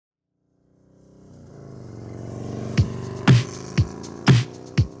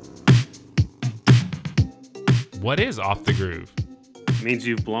What is off the groove? It means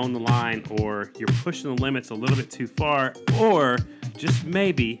you've blown the line, or you're pushing the limits a little bit too far, or just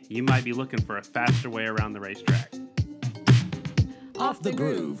maybe you might be looking for a faster way around the racetrack. Off the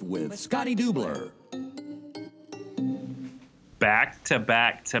Groove with Scotty Dubler.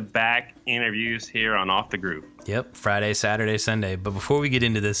 Back-to-back interviews here on Off the Groove. Yep, Friday, Saturday, Sunday. But before we get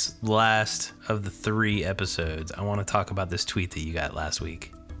into this last of the 3 episodes, I want to talk about this tweet that you got last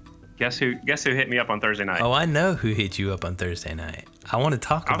week. Guess who hit me up on Thursday night? Oh, I know who hit you up on Thursday night. I want to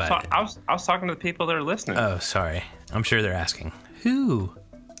talk about it. I was talking to the people that are listening. Oh, sorry. I'm sure they're asking. Who?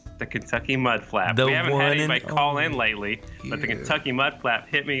 The Kentucky Mud Flap. The we haven't had anybody and call in lately, but the Kentucky Mud Flap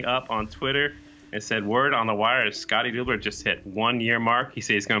hit me up on Twitter and said, word on the wire is Scotty Dubler just hit 1 year mark. He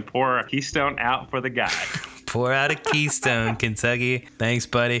said he's going to pour a Keystone out for the guy. Pour out a Keystone, Kentucky. Thanks,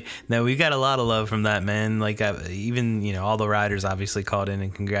 buddy. No, we got a lot of love from that, man. Like, even, all the riders obviously called in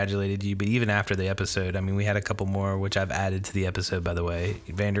and congratulated you. But even after the episode, I mean, we had a couple more, which I've added to the episode, by the way.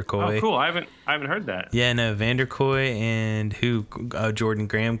 Vanderkoy. Oh, cool. I haven't heard that. Yeah, no, Vanderkoy and Jordan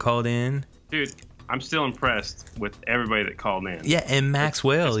Graham called in. Dude, I'm still impressed with everybody that called in. Yeah, and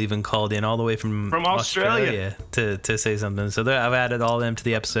Maxwell even called in all the way from Australia to say something. So I've added all of them to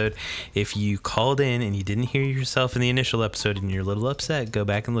the episode. If you called in and you didn't hear yourself in the initial episode and you're a little upset, go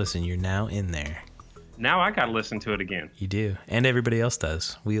back and listen. You're now in there. Now I got to listen to it again. You do. And everybody else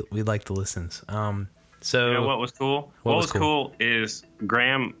does. We like the listens. So you know what was cool? What was cool is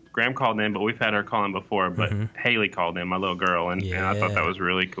Graham called in, but we've had her call in before. But Haley called in, my little girl, and I thought that was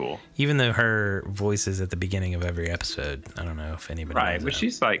really cool. Even though her voice is at the beginning of every episode, I don't know if anybody knows but that.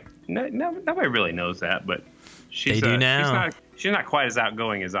 She's like, nobody really knows that, but they do now. She's not quite as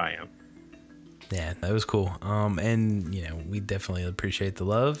outgoing as I am. Yeah, that was cool. And we definitely appreciate the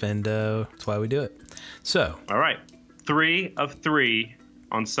love, and that's why we do it. So, all right, 3 of 3.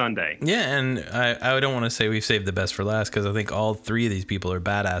 On Sunday. Yeah, and I don't want to say we've saved the best for last, because I think all 3 of these people are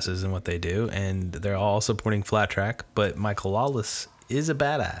badasses in what they do, and they're all supporting flat track, but Michael Lawless is a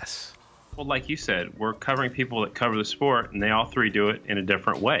badass. Well, like you said, we're covering people that cover the sport, and they all 3 do it in a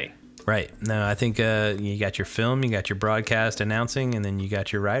different way. Right. No, I think you got your film, you got your broadcast announcing, and then you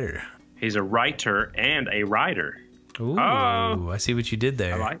got your writer. He's a writer and a rider. Ooh, I see what you did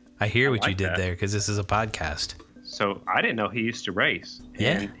there. I hear what you did there, because this is a podcast. So I didn't know he used to race.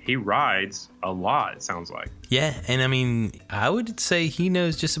 Yeah. And he rides a lot, it sounds like. Yeah, and I mean, I would say he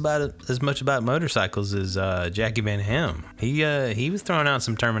knows just about as much about motorcycles as Jackie Van Ham. He was throwing out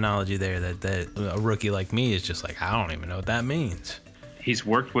some terminology there that a rookie like me is just like, I don't even know what that means. He's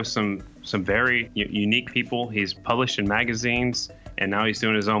worked with some very unique people. He's published in magazines, and now he's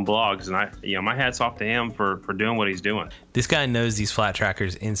doing his own blogs. And my hat's off to him for doing what he's doing. This guy knows these flat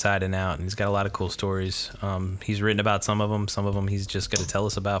trackers inside and out, and he's got a lot of cool stories. He's written about some of them. Some of them he's just going to tell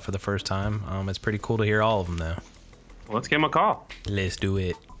us about for the first time. It's pretty cool to hear all of them, though. Well, let's give him a call. Let's do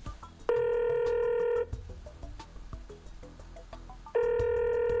it.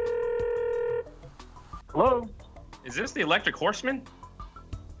 Hello. Is this the Electric Horseman?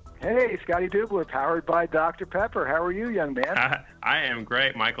 Hey, Scotty Dubler, powered by Dr. Pepper. How are you, young man? I am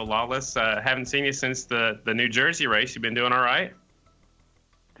great, Michael Lawless. Haven't seen you since the New Jersey race. You been doing all right?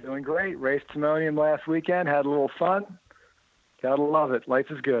 Doing great. Raced Timonium last weekend. Had a little fun. Gotta love it. Life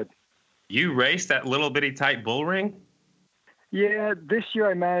is good. You raced that little bitty tight bull ring? Yeah, this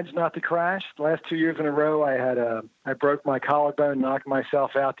year I managed not to crash. The last 2 years in a row, I broke my collarbone, knocked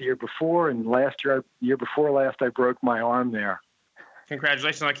myself out the year before, and year before last, I broke my arm there.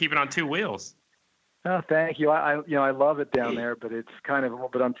 Congratulations on keeping on 2 wheels. Oh, thank you. I love it down there, but it's kind of a little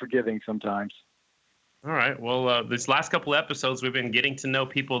bit unforgiving sometimes. All right. Well, this last couple episodes, we've been getting to know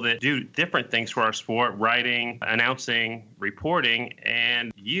people that do different things for our sport, writing, announcing, reporting,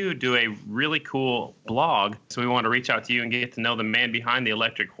 and you do a really cool blog. So we want to reach out to you and get to know the man behind the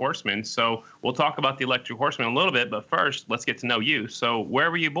Electric Horseman. So we'll talk about the Electric Horseman a little bit, but first, let's get to know you. So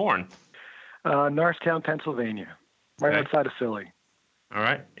where were you born? Norristown, Pennsylvania, right outside of Philly. All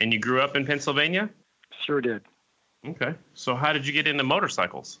right. And you grew up in Pennsylvania? Sure did. Okay. So how did you get into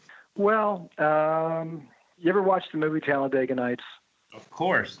motorcycles? Well, you ever watch the movie Talladega Nights? Of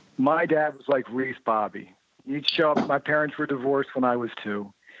course. My dad was like Reese Bobby. He'd show up. My parents were divorced when I was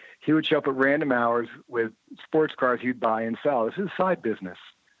 2. He would show up at random hours with sports cars he'd buy and sell. This is a side business.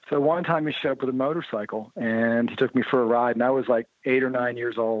 So one time he showed up with a motorcycle, and he took me for a ride, and I was like 8 or 9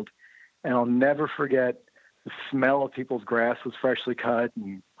 years old. And I'll never forget the smell of people's grass was freshly cut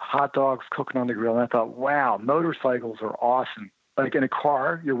and hot dogs cooking on the grill. And I thought, wow, motorcycles are awesome. Like in a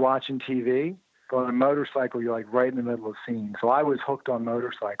car, you're watching TV. But on a motorcycle, you're like right in the middle of the scene. So I was hooked on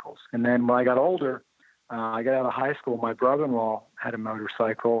motorcycles. And then when I got older, I got out of high school. My brother-in-law had a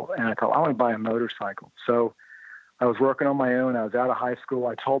motorcycle, and I thought, I want to buy a motorcycle. So I was working on my own. I was out of high school.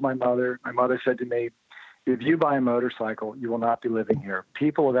 I told my mother. My mother said to me, if you buy a motorcycle, you will not be living here.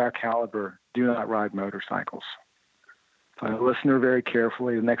 People of our caliber do not ride motorcycles. So I listened to her very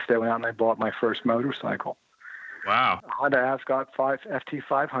carefully. The next day I went out and I bought my first motorcycle. Wow. A Honda Ascot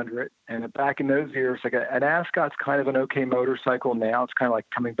FT500. And back in those years, like an Ascot's kind of an okay motorcycle now. It's kind of like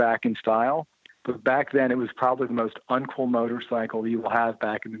coming back in style. But back then, it was probably the most uncool motorcycle you will have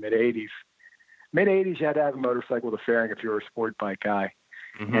back in the mid-'80s. Mid-'80s, you had to have a motorcycle with a fairing if you were a sport bike guy.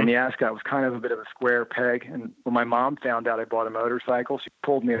 Mm-hmm. And the Ascot was kind of a bit of a square peg. And when my mom found out I bought a motorcycle, she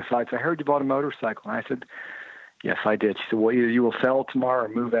pulled me aside and said, I heard you bought a motorcycle. And I said, yes, I did. She said, well, either you will sell it tomorrow or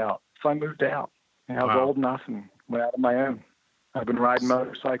move out. So I moved out. And I was old enough and went out on my own. I've been riding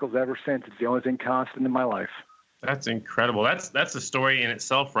motorcycles ever since. It's the only thing constant in my life. That's incredible. That's a story in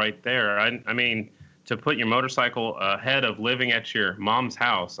itself right there. I mean, to put your motorcycle ahead of living at your mom's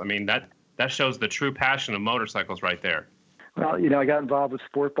house, I mean, that shows the true passion of motorcycles right there. Well, I got involved with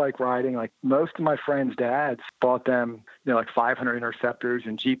sport bike riding. Like most of my friends' dads bought them, like 500 Interceptors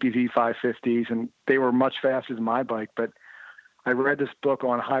and GPV 550s, and they were much faster than my bike. But I read this book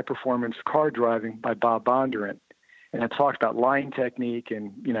on high-performance car driving by Bob Bondurant, and it talked about line technique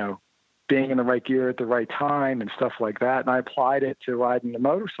and, being in the right gear at the right time and stuff like that. And I applied it to riding the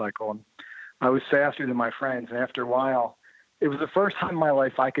motorcycle, and I was faster than my friends. And after a while, it was the first time in my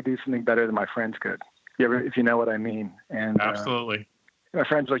life I could do something better than my friends could. If you know what I mean. And absolutely. My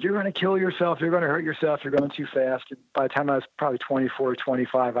friends were like, you're going to kill yourself. You're going to hurt yourself. You're going too fast. And by the time I was probably 24,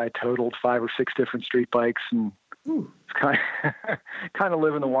 25, I totaled 5 or 6 different street bikes, and it's kind of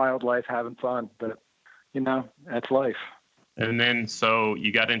living the wild life, having fun. But, that's life. And then, so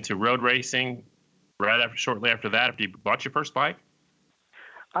you got into road racing shortly after that, after you bought your first bike?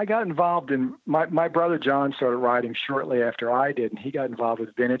 I got involved in, my brother John started riding shortly after I did, and he got involved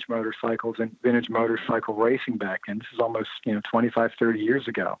with vintage motorcycles and vintage motorcycle racing back then. This is almost, 25, 30 years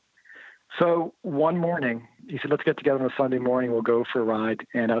ago. So one morning, he said, let's get together on a Sunday morning. We'll go for a ride.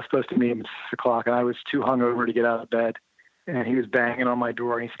 And I was supposed to meet him at 6 o'clock, and I was too hungover to get out of bed. And he was banging on my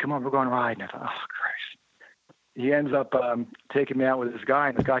door, and he said, come on, we're going riding. I thought, oh, Christ. He ends up taking me out with this guy,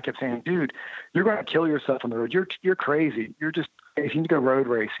 and the guy kept saying, dude, you're going to kill yourself on the road. You're crazy. You're just, if you need to go road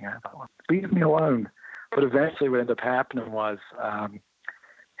racing. I thought, well, leave me alone. But eventually what ended up happening was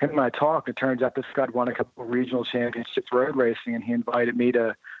him and I talked. It turns out this guy won a couple of regional championships road racing, and he invited me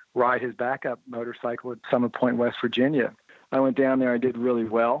to ride his backup motorcycle at Summit Point, West Virginia. I went down there. I did really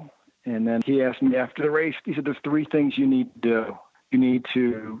well. And then he asked me after the race, he said, there's 3 things you need to do. You need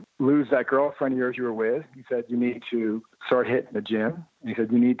to lose that girlfriend of yours you were with. He said, you need to start hitting the gym. And he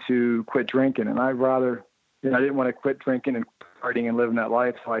said, you need to quit drinking. And I'd rather, I didn't want to quit drinking and partying and living that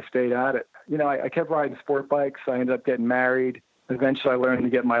life, so I stayed at it. I kept riding sport bikes. I ended up getting married. Eventually, I learned to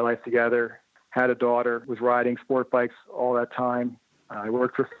get my life together. Had a daughter, was riding sport bikes all that time. I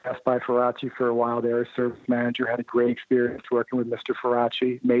worked for Fast by Faraci for a while there as service manager. Had a great experience working with Mr.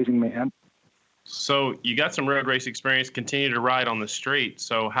 Faraci. Amazing man. So you got some road race experience, continued to ride on the street.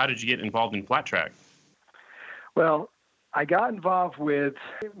 So how did you get involved in flat track? Well, I got involved with,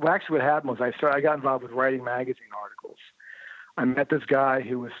 actually what happened was I got involved with writing magazine articles. I met this guy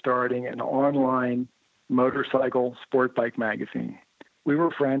who was starting an online motorcycle sport bike magazine. We were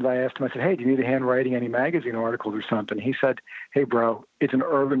friends. I asked him, I said, hey, do you need a hand writing any magazine articles or something? He said, hey, bro, it's an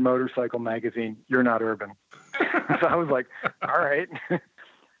urban motorcycle magazine. You're not urban. So I was like, all right.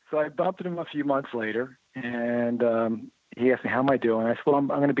 So I bumped into him a few months later, and he asked me, how am I doing? I said, well, I'm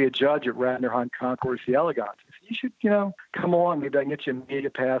going to be a judge at Radnor Hunt Concours the Elegance. He said, you should, come along. Maybe I can get you a media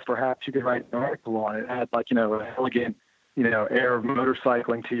pass. Perhaps you could write an article on it. Add an elegant, air of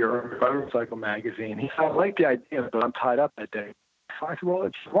motorcycling to your motorcycle magazine. He said, I like the idea, but I'm tied up that day. So I said, well,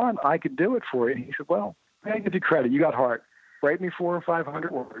 if you want, I could do it for you. And he said, well, I give you credit. You got heart. Write me 400 or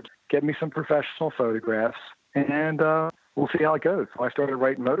 500 words. Get me some professional photographs, and we'll see how it goes. So I started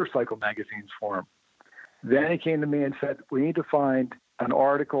writing motorcycle magazines for him. Then he came to me and said, we need to find an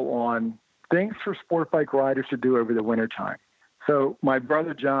article on things for sport bike riders to do over the wintertime. So my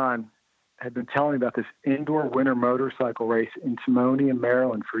brother John had been telling me about this indoor winter motorcycle race in Timonium,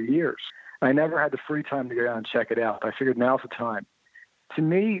 Maryland for years. I never had the free time to go down and check it out. I figured now's the time. To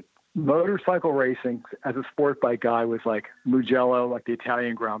me, motorcycle racing as a sport bike guy was like Mugello, like the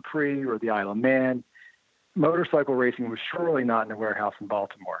Italian Grand Prix or the Isle of Man. Motorcycle racing was surely not in a warehouse in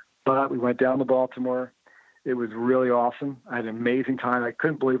Baltimore. But we went down to Baltimore. It was really awesome. I had an amazing time. I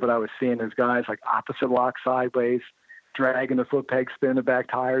couldn't believe what I was seeing. Those guys like opposite lock sideways, dragging the foot pegs, spinning the back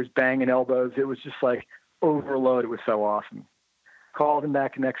tires, banging elbows. It was just like overload. It was so awesome. Called him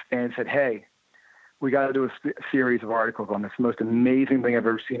back the next day and said, hey, we got to do a series of articles on this. The most amazing thing I've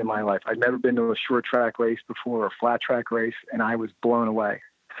ever seen in my life. I'd never been to a short track race before, or a flat track race, and I was blown away.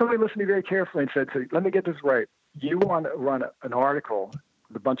 Somebody listened to me very carefully and said, so let me get this right. You want to run an article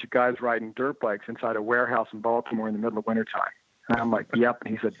with a bunch of guys riding dirt bikes inside a warehouse in Baltimore in the middle of wintertime? And I'm like, yep.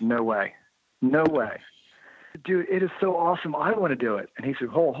 And he said, no way. No way. Dude, it is so awesome. I want to do it. And he said,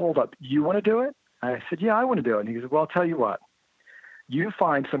 hold up. You want to do it? I said, yeah, I want to do it. And he said, well, I'll tell you what. You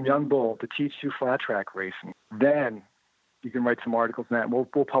find some young bull to teach you flat track racing. Then you can write some articles on that, and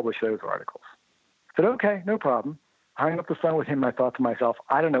we'll publish those articles. I said, okay, no problem. I hung up the phone with him, and I thought to myself,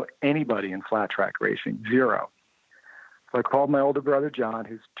 I don't know anybody in flat track racing, zero. So I called my older brother, John,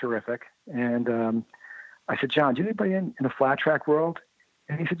 who's terrific, and I said, John, do you know anybody in the flat track world?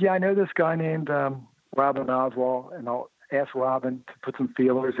 And he said, yeah, I know this guy named Robin Oswald, and I'll ask Robin to put some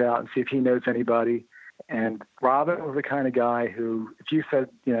feelers out and see if he knows anybody. And Robin was the kind of guy who, if you said,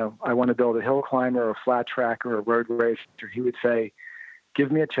 I want to build a hill climber or a flat tracker or a road racer, he would say,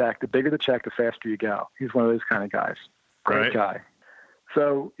 give me a check. The bigger the check, the faster you go. He's one of those kind of guys. Great guy.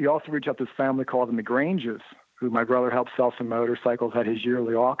 So he also reached out to his family called the McGranges, who my brother helped sell some motorcycles at his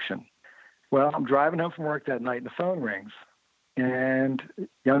yearly auction. Well, I'm driving home from work that night and the phone rings. And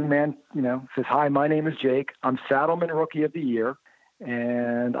young man, says, hi, my name is Jake. I'm Saddleman Rookie of the Year,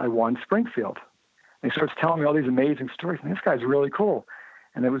 and I won Springfield. And he starts telling me all these amazing stories, and this guy's really cool.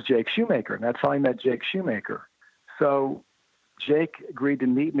 And it was Jake Shoemaker, and that's how I met Jake Shoemaker. So Jake agreed to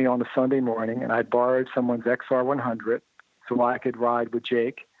meet me on a Sunday morning, and I borrowed someone's XR100 so I could ride with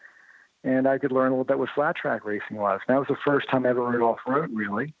Jake, and I could learn a little bit what flat track racing was. And that was the first time I ever rode off-road,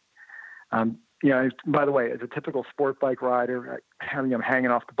 really. By the way, as a typical sport bike rider, I'm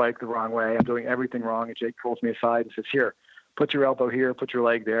hanging off the bike the wrong way. I'm doing everything wrong, and Jake pulls me aside and says, here, put your elbow here, put your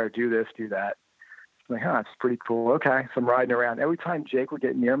leg there, do this, do that. I'm like, that's pretty cool. Okay. So I'm riding around. Every time Jake would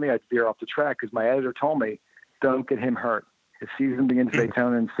get near me, I'd veer off the track because my editor told me, don't get him hurt. His season begins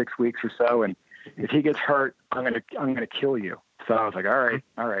Daytona in 6 weeks or so, and if he gets hurt, I'm gonna kill you. So I was like,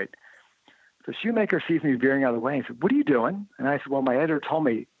 all right. So Shoemaker sees me veering out of the way and said, what are you doing? And I said, well, my editor told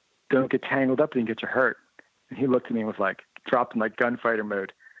me, don't get tangled up and get you hurt. And he looked at me and was like, dropped in like gunfighter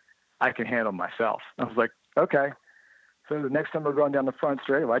mode. I can handle myself. I was like, okay. So the next time we're going down the front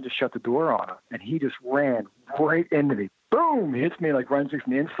straightaway, I just shut the door on him, and he just ran right into me. Boom! He hits me, like runs me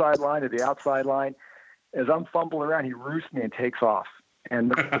from the inside line to the outside line. As I'm fumbling around, he roosts me and takes off.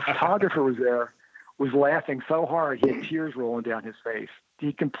 And the photographer was laughing so hard he had tears rolling down his face.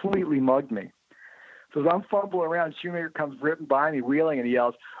 He completely mugged me. So as I'm fumbling around, Shoemaker comes ripping by me, wheeling, and he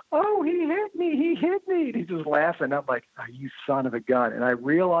yells, oh, he hit me. And he's just laughing. I'm like, oh, you son of a gun. And I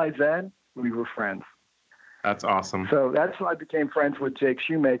realized then we were friends. That's awesome. So that's how I became friends with Jake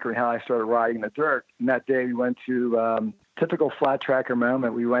Shoemaker and how I started riding the dirt. And that day we went to typical flat tracker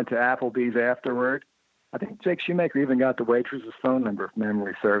moment. We went to Applebee's afterward. I think Jake Shoemaker even got the waitress's phone number, if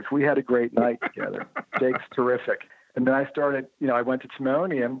memory serves. We had a great night together. Jake's terrific. And then I started, I went to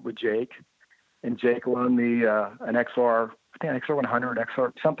Timonium with Jake, and Jake loaned me an XR, I think an XR100,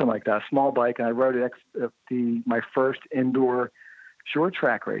 XR, something like that, a small bike, and I rode it my first indoor short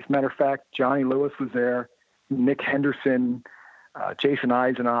track race. Matter of fact, Johnny Lewis was there, Nick Henderson, Jason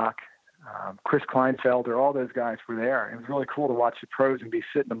Eisenach, Chris Kleinfelder, all those guys were there. It was really cool to watch the pros and be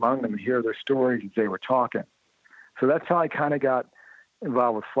sitting among them and hear their stories as they were talking. So that's how I kind of got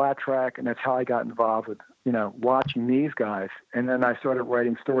involved with flat track, and that's how I got involved with, watching these guys. And then I started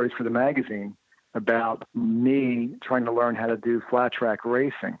writing stories for the magazine about me trying to learn how to do flat track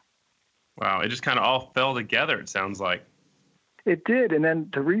racing. Wow, it just kind of all fell together, it sounds like. It did. And then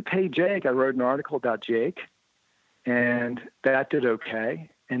to repay Jake, I wrote an article about Jake, and that did okay.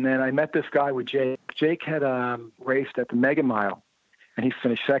 And then I met this guy with Jake. Jake had raced at the Mega Mile, and he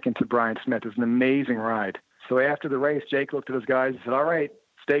finished second to Brian Smith. It was an amazing ride. So after the race, Jake looked at his guys and said, all right,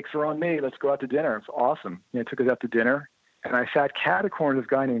 stakes are on me. Let's go out to dinner. It was awesome. Took us out to dinner, and I sat cat-a-corner with this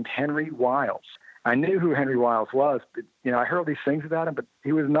guy named Henry Wiles. I knew who Henry Wiles was, but, I heard all these things about him, but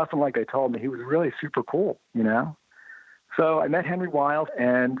he was nothing like they told me. He was really super cool, So I met Henry Wiles,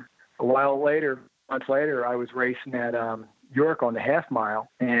 and a while later, months later, I was racing at York on the half mile,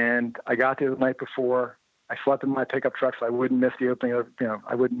 and I got there the night before. I slept in my pickup truck so I wouldn't miss the opening of,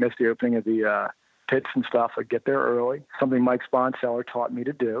 the pits and stuff. I'd get there early, something Mike Sponseller taught me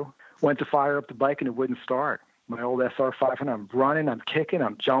to do. Went to fire up the bike, and it wouldn't start. My old SR500, I'm running, I'm kicking,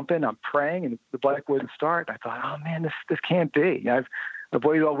 I'm jumping, I'm praying, and the bike wouldn't start. I thought, oh, man, this can't be. I've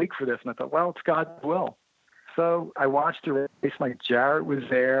waited all week for this, and I thought, well, it's God's will. So I watched the race. Like Jarrett was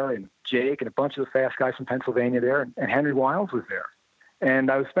there, and Jake, and a bunch of the fast guys from Pennsylvania there, and Henry Wiles was there.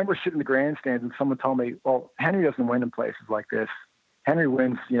 And I remember sitting in the grandstands, and someone told me, well, Henry doesn't win in places like this. Henry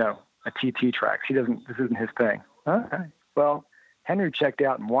wins, a TT track. This isn't his thing. Okay. Well, Henry checked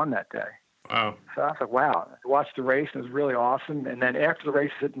out and won that day. Wow. So I was like, wow. I watched the race, and it was really awesome. And then after the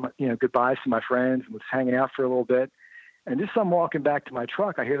race, I said, goodbyes to my friends and was hanging out for a little bit. And just as I'm walking back to my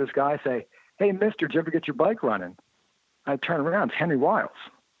truck, I hear this guy say, "Hey, mister, did you ever get your bike running?" I turn around, it's Henry Wiles.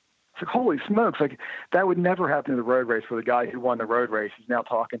 It's like, holy smokes. Like, that would never happen in the road race where the guy who won the road race is now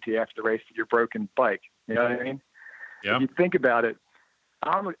talking to you after the race with your broken bike. You know what I mean? Yeah. If you think about it,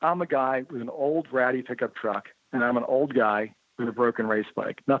 I'm a guy with an old ratty pickup truck, and I'm an old guy with a broken race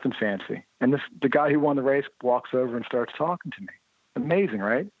bike. Nothing fancy. And the guy who won the race walks over and starts talking to me. Amazing,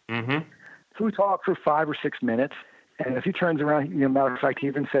 right? Mm-hmm. So we talked for 5 or 6 minutes, and as he turns around, matter of fact, he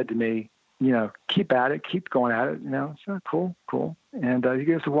even said to me, keep at it, keep going at it. So cool. And he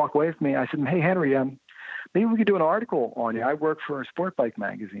goes to walk away with me. I said, "Hey, Henry, maybe we could do an article on you. I work for a sport bike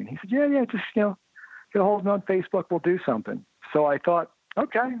magazine." He said, "Yeah, just, get a hold of me on Facebook. We'll do something." So I thought,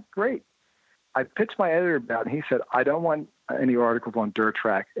 okay, great. I pitched my editor about it, and he said, "I don't want any articles on dirt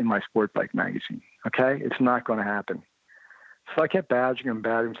track in my sport bike magazine. Okay? It's not going to happen." So I kept badgering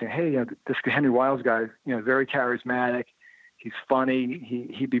him, saying, "Hey, this Henry Wiles guy, very charismatic. He's funny.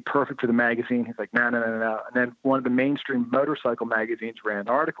 He'd be perfect for the magazine." He's like, no. And then one of the mainstream motorcycle magazines ran an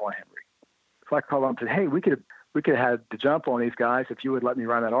article on Henry. So I called him and said, "Hey, we could have had the jump on these guys if you would let me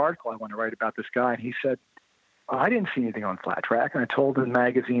run that article. I want to write about this guy." And he said, "I didn't see anything on Flat Track." And I told him the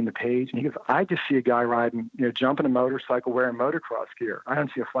magazine, the page, and he goes, "I just see a guy riding, jumping a motorcycle wearing motocross gear. I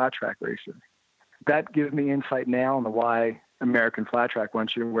don't see a flat track racer." That gives me insight now on why American Flat Track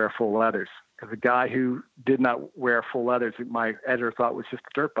wants you to wear full leathers. Because the guy who did not wear full leathers, my editor thought was just a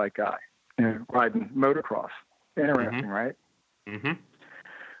dirt bike guy, riding motocross. Interesting, right? Mm-hmm.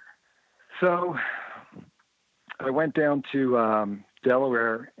 So I went down to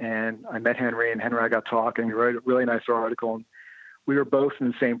Delaware, and I met Henry, and Henry and I got talking. He wrote a really nice article, and we were both in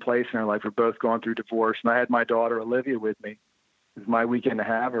the same place in our life. We're both going through divorce, and I had my daughter Olivia with me. It was my weekend to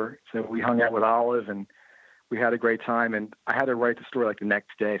have her, so we hung out with Olive, and we had a great time. And I had to write the story like the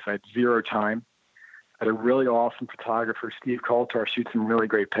next day, so I had zero time. I had a really awesome photographer, Steve Coulter, shoot some really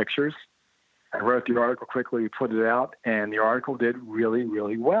great pictures. I wrote the article quickly, put it out, and the article did really,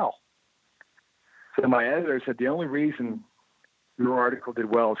 really well. So my editor said the only reason your article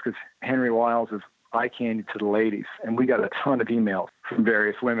did well is because Henry Wiles is eye candy to the ladies. And we got a ton of emails from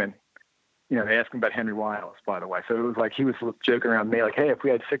various women, asking about Henry Wiles, by the way. So it was like he was joking around me, like, "Hey, if we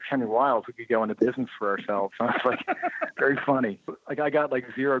had 6 Henry Wiles, we could go into business for ourselves." So I was like, very funny. Like, I got like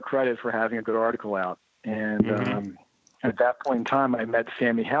zero credit for having a good article out. And at that point in time, I met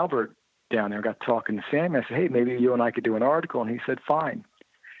Sammy Halbert down there. Got talking to Sammy. I said, "Hey, maybe you and I could do an article." And he said, "Fine."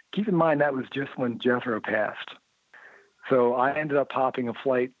 Keep in mind, that was just when Jethro passed. So I ended up hopping a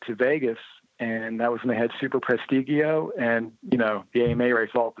flight to Vegas, and that was when they had Super Prestigio and, the AMA race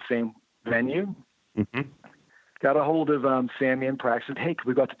all at the same venue. Mm-hmm. Got a hold of Sammy and Prax. Said, "Hey, could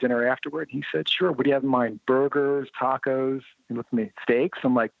we go out to dinner afterward?" He said, "Sure. What do you have in mind? Burgers, tacos?" He looked at me, "Steaks?"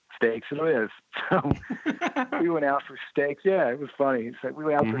 I'm like, "Steaks it is." So we went out for steaks. Yeah, it was funny. He said, we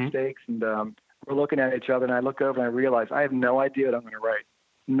went out for steaks, and we're looking at each other, and I look over and I realize I have no idea what I'm going to write.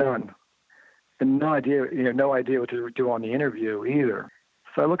 None. And no idea what to do on the interview either.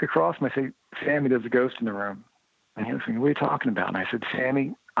 So I look across and I say, "Sammy, there's a ghost in the room." And he was saying, "What are you talking about?" And I said,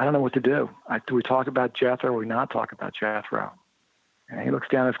 "Sammy, I don't know what to do. Do we talk about Jethro or we not talk about Jethro?" And he looks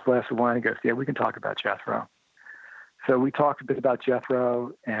down at his glass of wine and goes, "Yeah, we can talk about Jethro." So we talked a bit about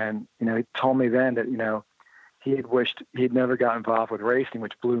Jethro, and, he told me then that, he had wished he'd never got involved with racing,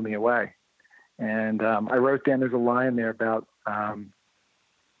 which blew me away. And I wrote down, there's a line there about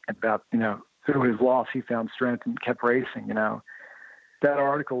through his loss, he found strength and kept racing. That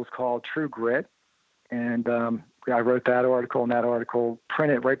article was called True Grit. And I wrote that article, and that article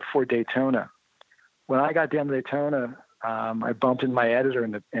printed right before Daytona. When I got down to Daytona, I bumped into my editor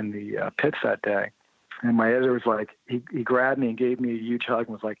in the pits that day. And my editor was like, he grabbed me and gave me a huge hug and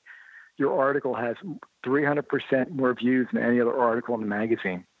was like, "Your article has 300% more views than any other article in the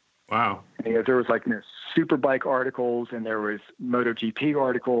magazine." Wow. And there was like Superbike articles, and there was MotoGP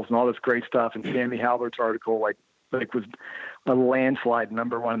articles and all this great stuff. And Sammy Halbert's article like was a landslide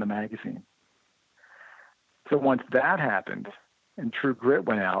 #1 in the magazine. So once that happened and True Grit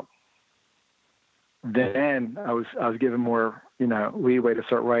went out, then I was given more leeway to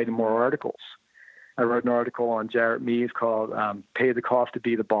start writing more articles. I wrote an article on Jarrett Mees called "Pay the Cost to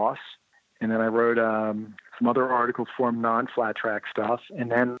Be the Boss." And then I wrote some other articles for him, non-flat track stuff. And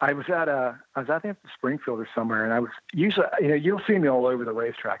then I was at Springfield or somewhere, and I was usually, you'll see me all over the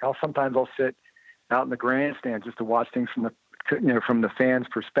racetrack. Sometimes I'll sit out in the grandstand just to watch things from the fans'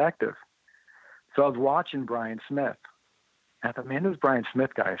 perspective. So I was watching Brian Smith, I thought, man, this Brian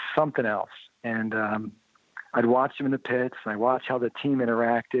Smith guy is something else. And I'd watch him in the pits, and I watched how the team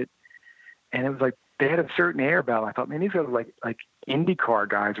interacted, and it was like they had a certain air about them. I thought, man, these are like IndyCar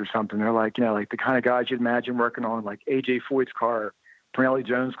guys or something. They're like, like the kind of guys you'd imagine working on like AJ Foyt's car, or Pinelli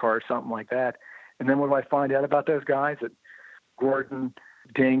Jones' car, or something like that. And then what do I find out about those guys? That Gordon,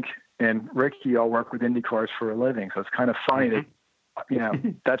 Dink, and Ricky all work with Indy cars for a living. So it's kind of funny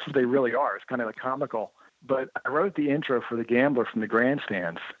that, that's what they really are. It's kind of like comical. But I wrote the intro for The Gambler from the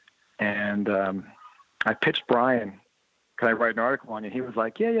grandstands, and I pitched Brian, can I write an article on you? He was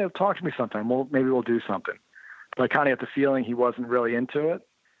like, yeah, talk to me sometime. Maybe we'll do something. But I kind of got the feeling he wasn't really into it.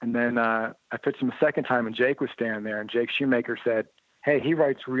 And then I pitched him a second time, and Jake was standing there, and Jake Shoemaker said, hey, he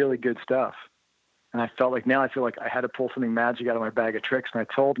writes really good stuff. And I feel like I had to pull something magic out of my bag of tricks. And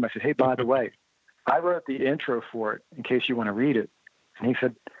I told him, I said, hey, by the way, I wrote the intro for it in case you want to read it. And he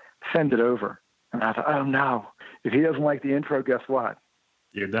said, send it over. And I thought, oh, no. If he doesn't like the intro, guess what?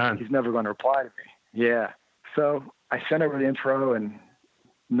 You're done. He's never going to reply to me. Yeah. So I sent over the intro, and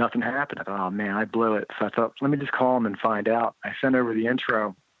nothing happened. I thought, oh, man, I blew it. So I thought, let me just call him and find out. I sent over the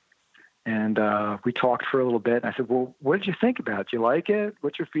intro, and we talked for a little bit. And I said, well, what did you think about it? Do you like it?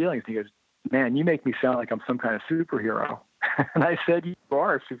 What's your feelings? And he goes, man, you make me sound like I'm some kind of superhero. And I said, you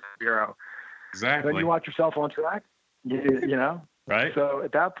are a superhero. Exactly. Then you watch yourself on track, you know? Right. So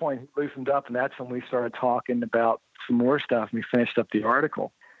at that point, he loosened up, and that's when we started talking about some more stuff, and we finished up the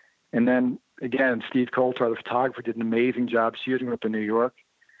article. And then, again, Steve Coulter, the photographer, did an amazing job shooting up in New York.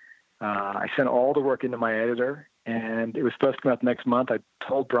 I sent all the work into my editor, and it was supposed to come out next month. I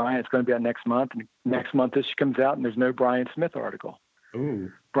told Brian it's going to be out next month, and next month this comes out, and there's no Brian Smith article.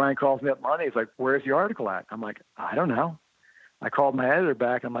 Ooh. Brian calls me up Monday. He's like, where's the article at? I'm like, I don't know. I called my editor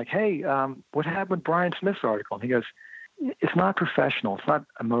back. I'm like, hey, what happened with Brian Smith's article? And he goes, it's not professional. It's not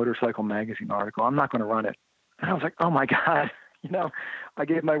a motorcycle magazine article. I'm not going to run it. And I was like, oh, my God. I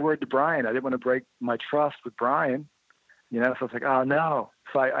gave my word to Brian. I didn't want to break my trust with Brian. So I was like, oh, no.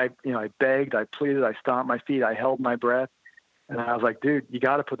 So I begged, I pleaded, I stomped my feet, I held my breath. And I was like, dude, you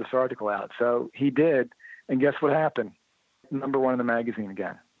got to put this article out. So he did. And guess what happened? Number one in the magazine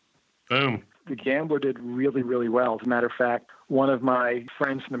again. Boom. The Gambler did really, really well. As a matter of fact, one of my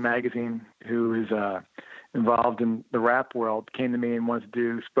friends from the magazine who is involved in the rap world came to me and wanted to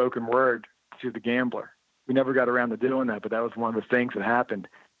do spoken word to The Gambler. We never got around to doing that, but that was one of the things that happened.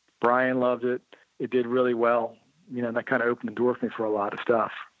 Brian loved it. It did really well. That kind of opened the door for me for a lot of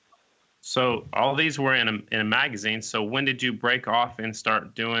stuff. So all these were in a magazine. So when did you break off and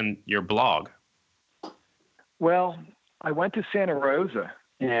start doing your blog? Well, I went to Santa Rosa,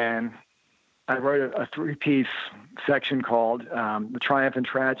 and I wrote a 3-piece section called The Triumph and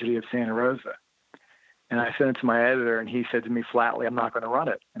Tragedy of Santa Rosa. And I sent it to my editor, and he said to me flatly, I'm not going to run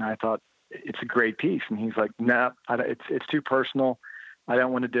it. And I thought, it's a great piece. And he's like, no, it's too personal. I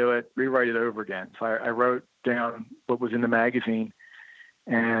don't want to do it. Rewrite it over again. So I wrote down what was in the magazine.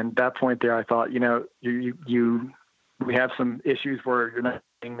 And at that point there, I thought, we have some issues where you're not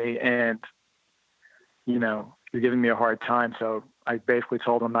getting me, and, you're giving me a hard time. So I basically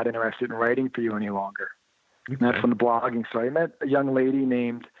told him I'm not interested in writing for you any longer. Okay. And that's when the blogging started. I met a young lady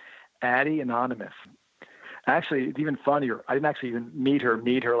named Addie Anonymous. Actually, it's even funnier. I didn't actually even meet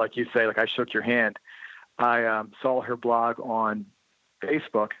her like you say, like I shook your hand. I saw her blog on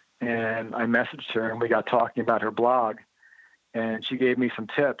Facebook, and I messaged her, and we got talking about her blog, and she gave me some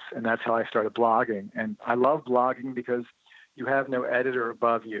tips, and that's how I started blogging. And I love blogging because you have no editor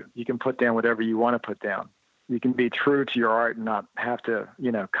above you. You can put down whatever you want to put down. You can be true to your art and not have to,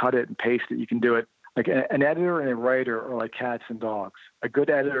 cut it and paste it. You can do it. Like an editor and a writer are like cats and dogs. A good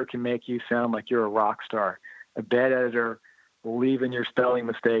editor can make you sound like you're a rock star. A bad editor will leave in your spelling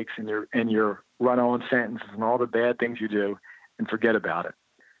mistakes and your run-on sentences and all the bad things you do and forget about it.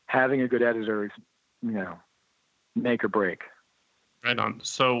 Having a good editor is, make or break. Right on.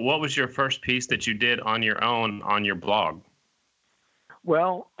 So what was your first piece that you did on your own on your blog?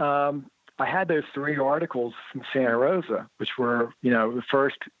 Well, I had those 3 articles from Santa Rosa, which were, the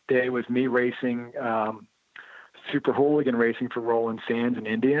first day was me racing, super hooligan racing for Roland Sands and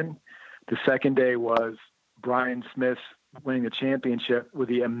Indian. The second day was Brian Smith winning the championship with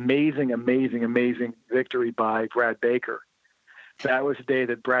the amazing, amazing, amazing victory by Brad Baker. That was the day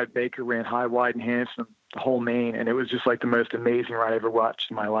that Brad Baker ran high, wide, and handsome the whole main, and it was just like the most amazing ride I ever watched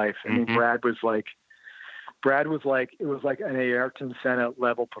in my life. I mean, Brad was like, it was like an Ayrton Senna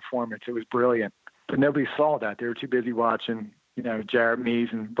level performance. It was brilliant, but nobody saw that. They were too busy watching, Jarrett Mees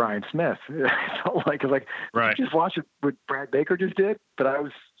and Brian Smith. It felt like right. Just watch what Brad Baker just did. But I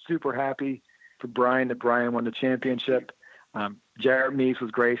was super happy for Brian that Brian won the championship. Jarrett Mees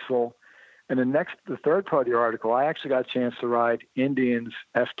was graceful. And the third part of the article, I actually got a chance to ride Indian's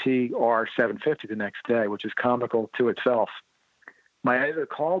FTR 750 the next day, which is comical to itself. My editor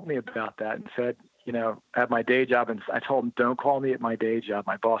called me about that and said, at my day job, and I told him, don't call me at my day job.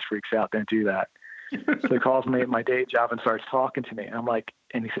 My boss freaks out. Don't do that. So he calls me at my day job and starts talking to me. And I'm like,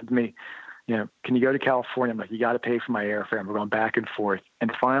 and he said to me, can you go to California? I'm like, you got to pay for my airfare. And we're going back and forth.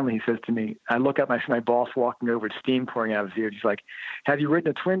 And finally he says to me, I look up, I see my boss walking over, steam pouring out of his ears. He's like, have you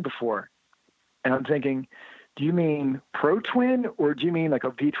ridden a twin before? And I'm thinking, do you mean pro twin or do you mean like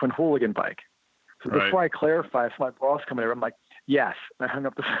a V-twin hooligan bike? So before I clarify, if my boss coming over, I'm like, yes. And I hung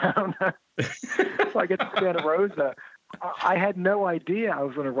up the phone. So I get to Santa Rosa. I had no idea I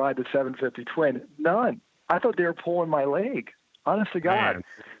was going to ride the 750 twin. None. I thought they were pulling my leg. Honest to God. Man.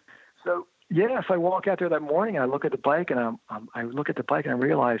 So yes, I walk out there that morning and I look at the bike and I look at the bike and I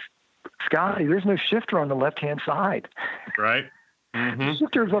realize, Scotty, there's no shifter on the left-hand side. Right. Mm-hmm. The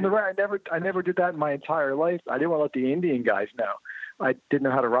shifter's on the right. I never did that in my entire life. I didn't want to let the Indian guys know. I didn't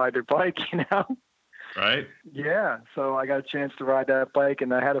know how to ride their bike, Right. Yeah. So I got a chance to ride that bike,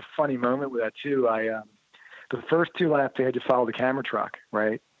 and I had a funny moment with that too. The first 2 laps I had to follow the camera truck,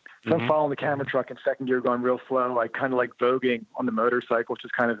 right? So I'm following the camera truck in second gear, going real slow, like kind of like voguing on the motorcycle, which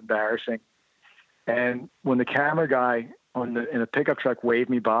is kind of embarrassing. And when the camera guy in a pickup truck waved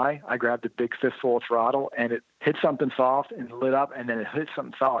me by, I grabbed a big fistful of throttle, and it hit something soft and lit up, and then it hit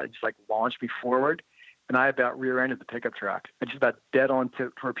something solid. It just like launched me forward, and I about rear-ended the pickup truck. I just about dead on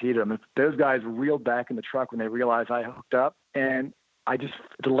torpedoed them. Those guys reeled back in the truck when they realized I hooked up, and I just,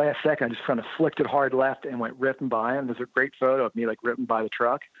 at the last second, I just kind of flicked it hard left and went ripping by him. There's a great photo of me like ripping by the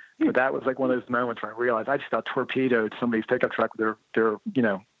truck. But that was like one of those moments where I realized I just got torpedoed somebody's pickup truck with their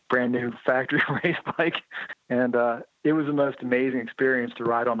brand new factory race bike. And it was the most amazing experience to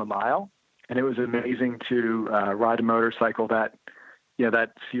ride on the mile. And it was amazing to ride a motorcycle that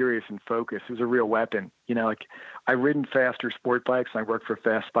serious and focused. It was a real weapon. Like I've ridden faster sport bikes. I worked for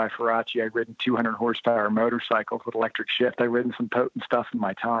Fast by Faraci. I've ridden 200 horsepower motorcycles with electric shift. I've ridden some potent stuff in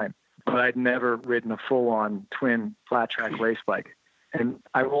my time, but I'd never ridden a full-on twin flat track race bike. And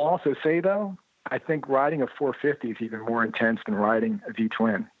I will also say, though, I think riding a 450 is even more intense than riding a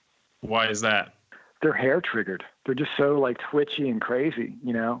V-twin. Why is that? They're hair triggered. They're just so like twitchy and crazy,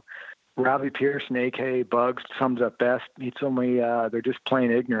 Robbie Pearson, a.k.a. Bugs, sums up best. He told me they're just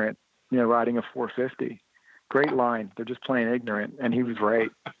plain ignorant, riding a 450. Great line. They're just plain ignorant, and he was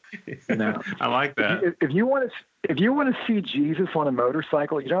right. I like that. If you want to see Jesus on a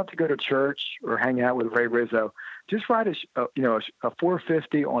motorcycle, you don't have to go to church or hang out with Ray Rizzo. Just ride a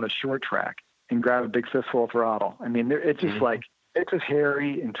 450 on a short track and grab a big fistful of throttle. I mean, it's just like it's as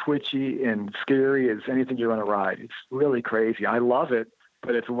hairy and twitchy and scary as anything you're going to ride. It's really crazy. I love it,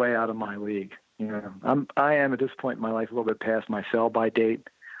 but it's way out of my league. I am at this point in my life a little bit past my sell-by date.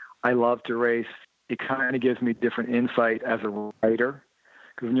 I love to race. It kind of gives me different insight as a writer,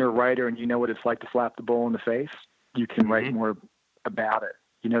 because when you're a writer and you know what it's like to slap the bull in the face, you can write more about it.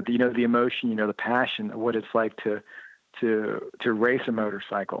 The emotion, the passion of what it's like to race a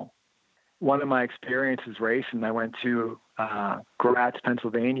motorcycle. One of my experiences racing, I went to Gratz,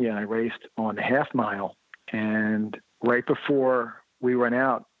 Pennsylvania, and I raced on the half mile. And right before we went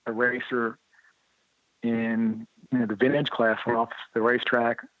out, a racer in the vintage class went off the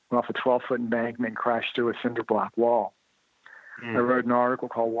racetrack, went off a 12-foot embankment, and crashed through a cinder block wall. I wrote an article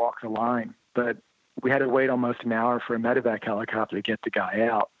called Walk the Line, but we had to wait almost an hour for a medevac helicopter to get the guy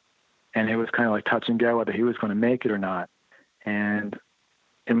out. And it was kind of like touch and go whether he was going to make it or not. And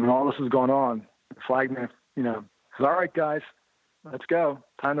when all this was going on, the flagman, says, all right, guys, let's go.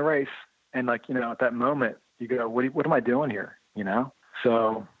 Time to race. And at that moment, you go, what am I doing here?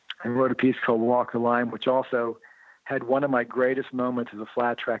 So I wrote a piece called Walk the Line, which also had one of my greatest moments as a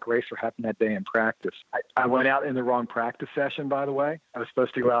flat track racer happen that day in practice. I went out in the wrong practice session, by the way. I was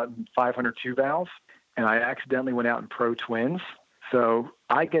supposed to go out in 500 2-valves, and I accidentally went out in pro twins. So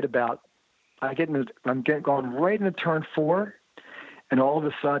I'm going right into turn 4, and all of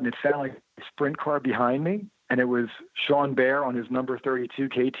a sudden it sounded like a sprint car behind me, and it was Sean Baer on his number 32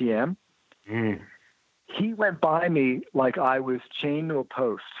 KTM. He went by me like I was chained to a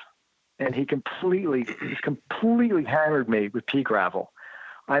post, and he completely hammered me with pea gravel.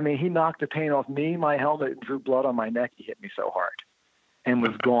 I mean, he knocked the paint off me, my helmet, and drew blood on my neck. He hit me so hard and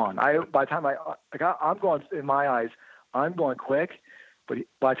was gone. By the time I'm going, in my eyes, I'm going quick, but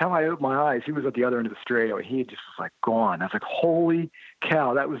by the time I opened my eyes, he was at the other end of the straightaway. He just was like gone. I was like, holy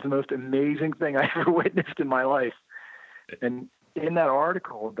cow, that was the most amazing thing I ever witnessed in my life. And in that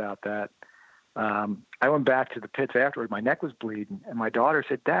article about that, I went back to the pits afterward. My neck was bleeding, and my daughter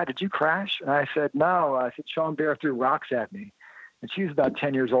said, "Dad, did you crash?" And I said, "No." I said, "Sean Baer threw rocks at me." And she was about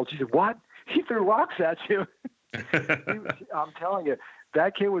 10 years old. She said, "What?" he threw rocks at you. I'm telling you,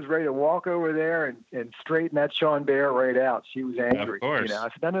 that kid was ready to walk over there and straighten that Sean Bear right out. She was angry. Of course. I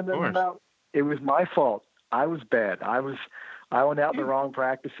said, no. It was my fault. I was bad. I went out in the wrong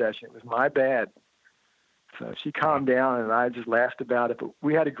practice session. It was my bad. So she calmed down, and I just laughed about it. But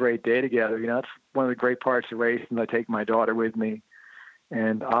we had a great day together. That's one of the great parts of racing. I take my daughter with me,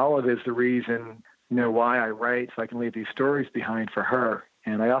 and Olive is the reason, why I write, so I can leave these stories behind for her.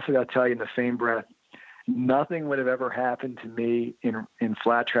 And I also got to tell you in the same breath, nothing would have ever happened to me in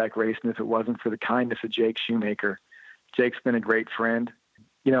flat track racing if it wasn't for the kindness of Jake Shoemaker. Jake's been a great friend.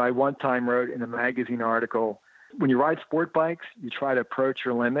 I one time wrote in a magazine article, when you ride sport bikes, you try to approach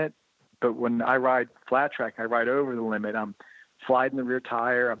your limit. But when I ride flat track, I ride over the limit. I'm sliding the rear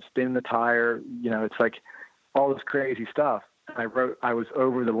tire. I'm spinning the tire. It's like all this crazy stuff. I wrote I was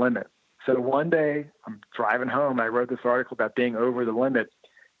over the limit. So one day I'm driving home. And I wrote this article about being over the limit.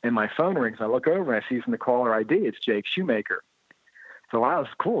 And my phone rings. I look over and I see from the caller ID, it's Jake Shoemaker. So wow,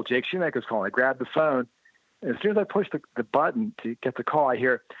 it's cool. Jake Shoemaker's calling. I grab the phone. And as soon as I push the button to get the call, I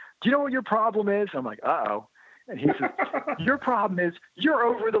hear, "Do you know what your problem is?" I'm like, uh-oh. And he says, "Your problem is you're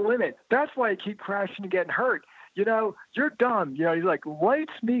over the limit. That's why you keep crashing and getting hurt. You're dumb." He's like,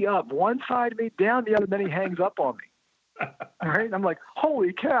 lights me up, one side of me, down the other, then he hangs up on me. All right. And I'm like,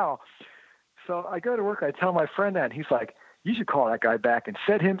 holy cow. So I go to work. I tell my friend that, and he's like, "You should call that guy back and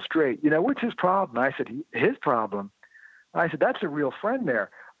set him straight. What's his problem?" I said, his problem. I said, "That's a real friend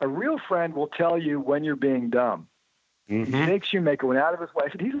there. A real friend will tell you when you're being dumb." Mm-hmm. Jake Shoemaker went out of his way.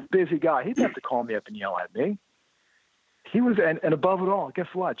 I said, he's a busy guy. He didn't have to call me up and yell at me. He was, and above it all, guess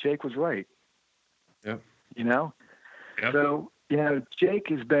what? Jake was right. Yep. Yep. So, Jake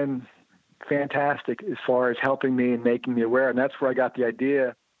has been fantastic as far as helping me and making me aware. And that's where I got the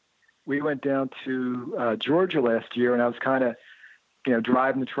idea. We went down to Georgia last year, and I was kind of,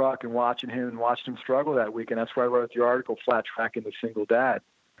 driving the truck and watching him struggle that week. And that's where I wrote the article, Flat Tracking the Single Dad.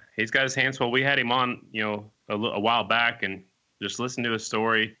 He's got his hands full. We had him on, a while back, and just listen to his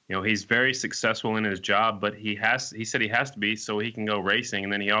story. He's very successful in his job, but he said he has to be so he can go racing.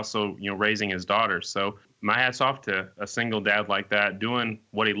 And then he also, raising his daughter. So my hat's off to a single dad like that, doing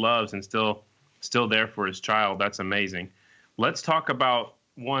what he loves and still there for his child. That's amazing. Let's talk about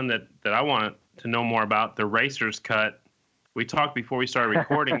one that I want to know more about, the Racer's Cut. We talked before we started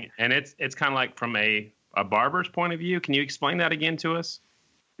recording, and it's kind of like from a barber's point of view. Can you explain that again to us?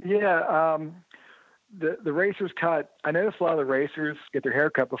 Yeah, the Racer's Cut, I notice a lot of the racers get their hair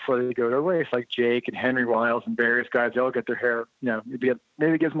cut before they go to a race, like Jake and Henry Wiles and various guys. They'll get their hair, maybe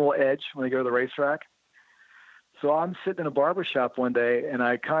it gives them a little edge when they go to the racetrack. So I'm sitting in a barber shop one day, and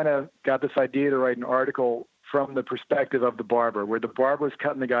I kind of got this idea to write an article from the perspective of the barber, where the barber is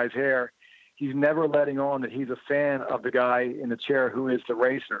cutting the guy's hair. He's never letting on that he's a fan of the guy in the chair who is the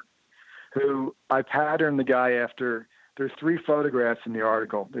racer, who I patterned the guy after. There's 3 photographs in the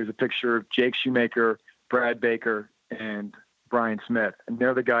article. There's a picture of Jake Shoemaker, Brad Baker, and Brian Smith. And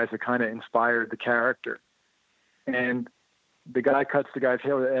they're the guys that kind of inspired the character. And the guy cuts the guy's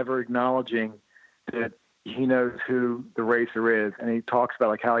hair without ever acknowledging that he knows who the racer is. And he talks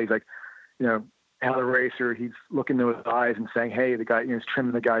about how he's like, how the racer, he's looking into his eyes and saying, hey, the guy, he's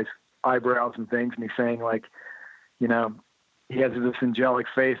trimming the guy's eyebrows and things. And he's saying he has this angelic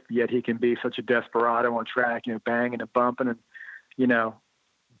face, but yet he can be such a desperado on track, banging and bumping and,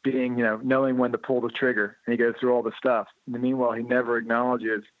 being, knowing when to pull the trigger. And he goes through all the stuff. And meanwhile, he never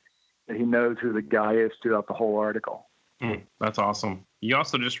acknowledges that he knows who the guy is throughout the whole article. That's awesome. You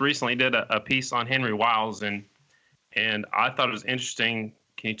also just recently did a piece on Henry Wiles, and I thought it was interesting.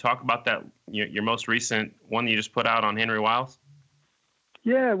 Can you talk about that, your most recent one you just put out on Henry Wiles?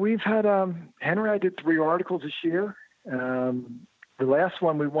 Yeah, we've had Henry. I did 3 articles this year. The last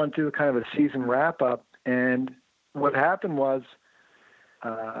one we went through kind of a season wrap up, and what happened was,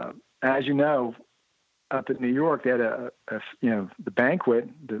 as you know, up in New York, they had the banquet,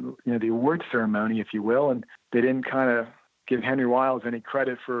 the award ceremony, if you will, and they didn't kind of give Henry Wiles any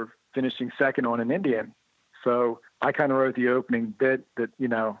credit for finishing second on an Indian. So I kind of wrote the opening bit that,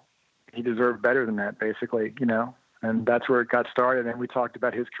 he deserved better than that, basically, and that's where it got started. And we talked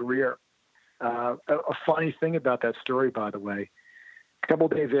about his career. A funny thing about that story, by the way, a couple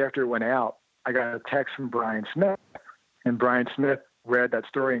of days after it went out, I got a text from Brian Smith, and Brian Smith read that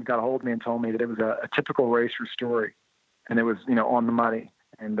story and got a hold of me and told me that it was a typical racer story, and it was, on the money.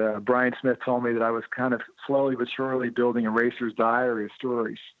 And Brian Smith told me that I was kind of slowly but surely building a racer's diary of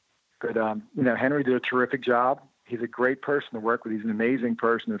stories. But, Henry did a terrific job. He's a great person to work with. He's an amazing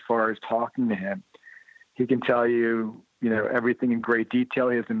person as far as talking to him. He can tell you, everything in great detail.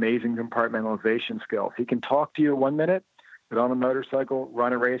 He has amazing compartmentalization skills. He can talk to you 1 minute, get on a motorcycle,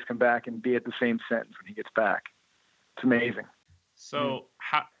 run a race, come back, and be at the same sentence when he gets back. It's amazing. So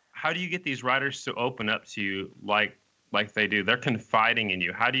how do you get these riders to open up to you like they do? They're confiding in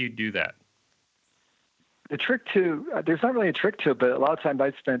you. How do you do that? The trick there's not really a trick to it, but a lot of times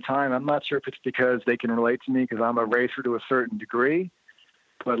I spend time. I'm not sure if it's because they can relate to me because I'm a racer to a certain degree,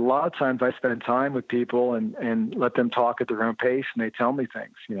 but a lot of times I spend time with people and let them talk at their own pace, and they tell me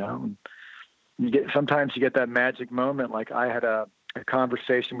things, And sometimes you get that magic moment. Like I had a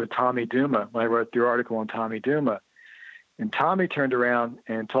conversation with Tommy Duma when I wrote the article on Tommy Duma. And Tommy turned around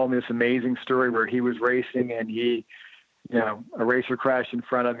and told me this amazing story where he was racing and a racer crashed in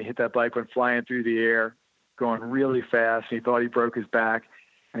front of him. He hit that bike, went flying through the air, going really fast. He thought he broke his back,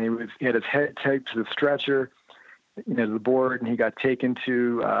 and he had his head taped to the stretcher, the board, and he got taken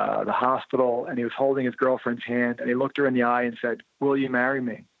to the hospital, and he was holding his girlfriend's hand, and he looked her in the eye and said, "Will you marry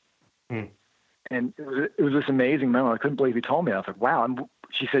me?" And it was this amazing moment. I couldn't believe he told me. I was like, wow. And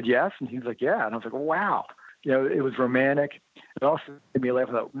she said yes, and he was like, yeah. And I was like, wow. It was romantic. It also made me laugh.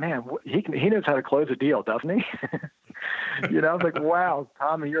 I thought, man, he knows how to close a deal, doesn't he? I was like, wow,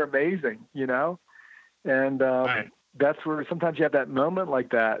 Tommy, you're amazing, And right. That's where sometimes you have that moment like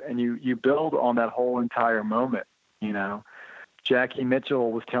that, and you build on that whole entire moment, Jackie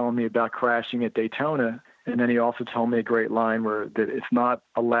Mitchell was telling me about crashing at Daytona, and then he also told me a great line that it's not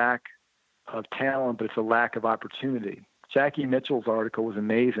a lack of talent, but it's a lack of opportunity. Jackie Mitchell's article was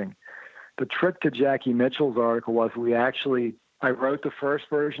amazing. The trick to Jackie Mitchell's article was I wrote the first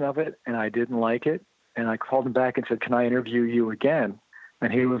version of it and I didn't like it. And I called him back and said, can I interview you again?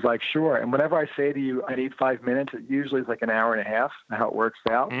 And he was like, sure. And whenever I say to you, I need 5 minutes, it usually is like an hour and a half, how it works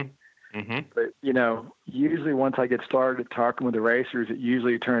out. Mm-hmm. But, usually once I get started talking with the racers, it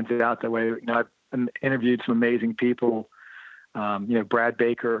usually turns out that way. I've interviewed some amazing people, Brad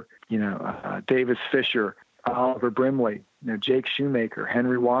Baker, Davis Fisher, Oliver Brimley, Jake Shoemaker,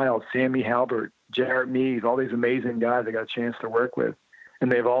 Henry Wild, Sammy Halbert, Jarrett Mees, all these amazing guys I got a chance to work with. And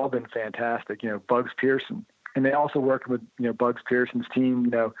they've all been fantastic, Bugs Pearson. And they also work with, Bugs Pearson's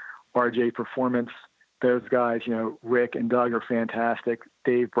team, RJ Performance. Those guys, Rick and Doug are fantastic.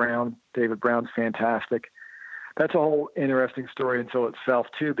 David Brown's fantastic. That's a whole interesting story until itself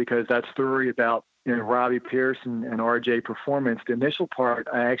too, because that story about, Robbie Pearson and RJ Performance, the initial part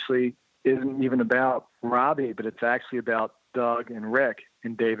actually isn't even about Robbie, but it's actually about Doug and Rick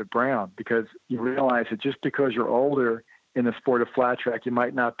and David Brown, because you realize that just because you're older in the sport of flat track, you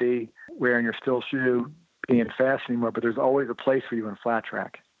might not be wearing your steel shoe, being fast anymore, but there's always a place for you in flat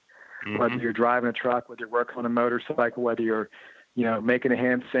track. Mm-hmm. Whether you're driving a truck, whether you're working on a motorcycle, whether you're, making a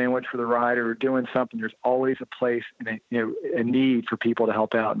ham sandwich for the rider or doing something, there's always a place and a need for people to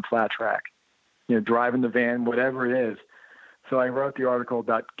help out in flat track. Driving the van, whatever it is. So I wrote the article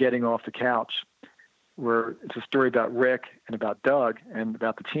about getting off the couch, where it's a story about Rick and about Doug and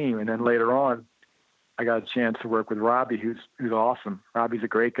about the team. And then later on, I got a chance to work with Robbie, who's awesome. Robbie's a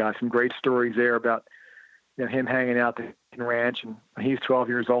great guy. Some great stories there about him hanging out the ranch, and when he's 12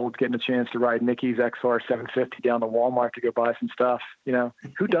 years old, getting a chance to ride Nicky's XR 750 down to Walmart to go buy some stuff.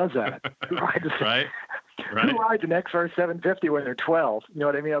 Who does that? Who rides right. Who rides an XR 750 when they're 12? You know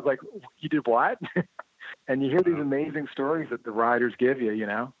what I mean? I was like, you did what? And you hear these amazing stories that the riders give you,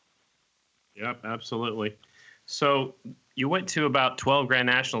 Yep, absolutely. So you went to about 12 Grand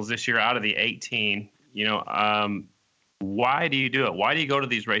Nationals this year out of the 18. Why do you do it? Why do you go to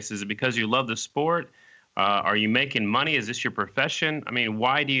these races? Is it because you love the sport? Are you making money? Is this your profession? I mean,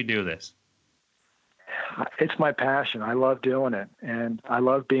 why do you do this? It's my passion. I love doing it. And I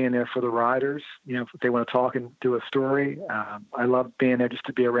love being there for the riders. If they want to talk and do a story, I love being there just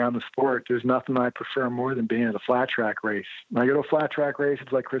to be around the sport. There's nothing I prefer more than being at a flat track race. When I go to a flat track race,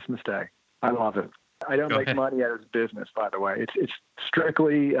 it's like Christmas Day. I love it. I don't make money out of business, by the way. It's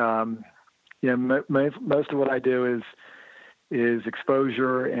strictly, most of what I do is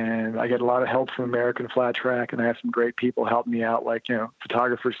exposure, and I get a lot of help from American Flat Track, and I have some great people helping me out, like,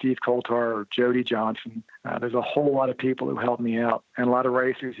 photographer Steve Coulthard or Jody Johnson. There's a whole lot of people who help me out, and a lot of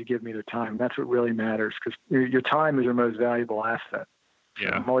racers who give me their time. That's what really matters, because your time is your most valuable asset. Yeah.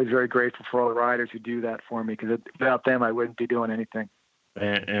 So I'm always very grateful for all the riders who do that for me, because without them, I wouldn't be doing anything.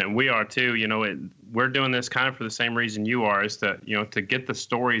 And we are too. We're doing this kind of for the same reason you are, is that to get the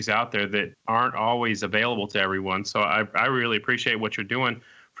stories out there that aren't always available to everyone. So I really appreciate what you're doing.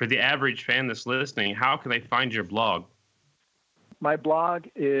 For the average fan that's listening, how can they find your blog? My blog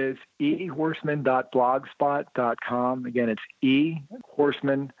is ehorseman.blogspot.com. Again, it's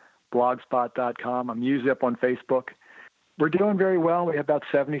ehorsemanblogspot.com. I'm usually up on Facebook. We're doing very well. We have about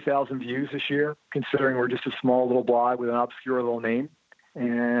 70,000 views this year, considering we're just a small little blog with an obscure little name.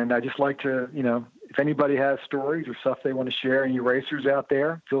 And I just like to, if anybody has stories or stuff they want to share, any racers out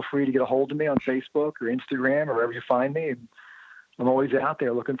there, feel free to get a hold of me on Facebook or Instagram or wherever you find me. And I'm always out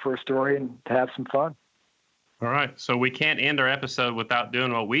there looking for a story and to have some fun. All right. So we can't end our episode without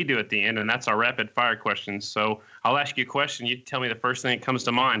doing what we do at the end, and that's our rapid fire questions. So I'll ask you a question. You tell me the first thing that comes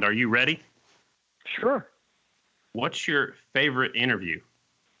to mind. Are you ready? Sure. What's your favorite interview?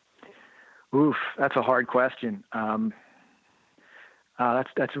 Oof, that's a hard question.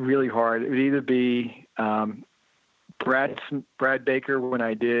 That's really hard. It would either be Brad Baker when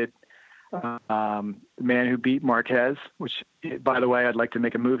I did The Man Who Beat Marquez, which, by the way, I'd like to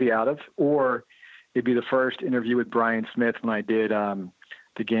make a movie out of, or it'd be the first interview with Brian Smith when I did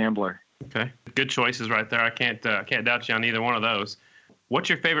The Gambler. Okay, good choices right there. I can't doubt you on either one of those. What's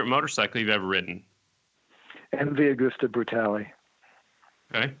your favorite motorcycle you've ever ridden? MV Augusta Brutale.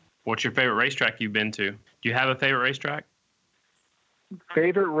 Okay. What's your favorite racetrack you've been to? Do you have a favorite racetrack?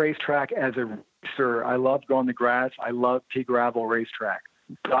 Favorite racetrack as a racer, I love going to grass. I love pea gravel racetrack.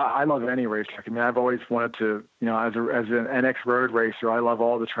 I love any racetrack. I mean, I've always wanted to, as an NX road racer, I love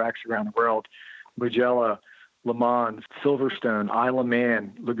all the tracks around the world. Mugello, Le Mans, Silverstone, Isle of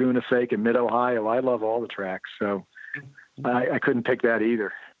Man, Laguna Seca, Mid-Ohio. I love all the tracks, so I couldn't pick that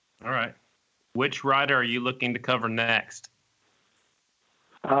either. All right. Which rider are you looking to cover next?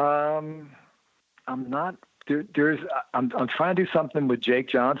 I'm not. I'm trying to do something with Jake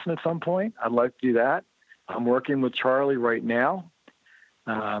Johnson at some point. I'd like to do that. I'm working with Charlie right now.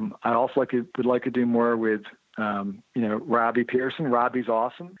 I also would like to do more with Robbie Pearson. Robbie's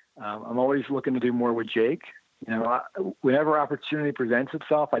awesome. I'm always looking to do more with Jake. Whenever opportunity presents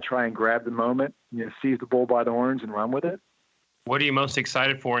itself, I try and grab the moment, seize the bull by the horns and run with it. What are you most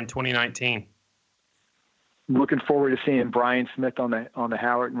excited for in 2019? I'm looking forward to seeing Brian Smith on the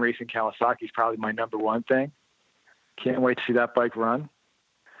Howard and racing Kawasaki is probably my number one thing. Can't wait to see that bike run.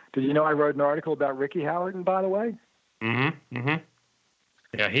 Did you know I wrote an article about Ricky Howard, by the way? Mm-hmm. Mm-hmm.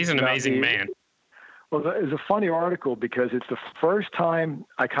 Yeah, he's an amazing man. Well, it's a funny article because it's the first time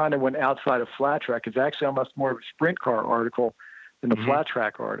I kind of went outside of flat track. It's actually almost more of a sprint car article than a flat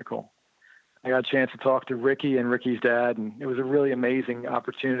track article. I got a chance to talk to Ricky and Ricky's dad, and it was a really amazing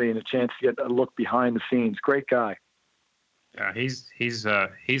opportunity and a chance to get a look behind the scenes. Great guy. Yeah,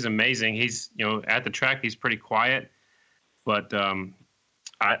 he's amazing. He's at the track he's pretty quiet, but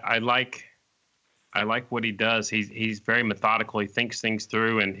I like what he does. He's very methodical. He thinks things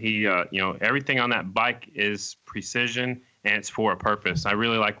through, and he everything on that bike is precision and it's for a purpose. I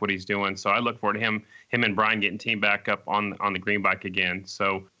really like what he's doing. So I look forward to him and Brian getting teamed back up on the green bike again.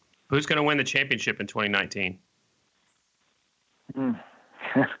 So who's going to win the championship in 2019?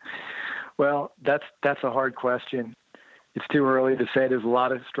 Well, that's a hard question. It's too early to say. There's a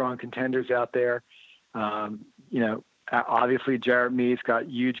lot of strong contenders out there. Obviously, Jarrett Mead's got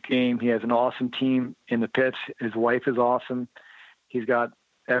huge game. He has an awesome team in the pits. His wife is awesome. He's got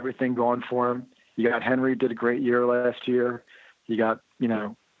everything going for him. You got Henry did a great year last year. You got,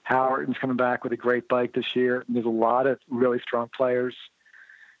 Howard's coming back with a great bike this year. There's a lot of really strong players.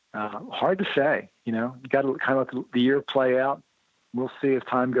 Hard to say, you got to kind of let the year play out. We'll see as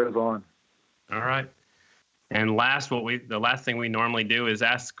time goes on. All right. And the last thing we normally do is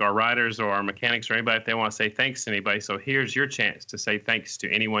ask our riders or our mechanics or anybody if they want to say thanks to anybody. So here's your chance to say thanks to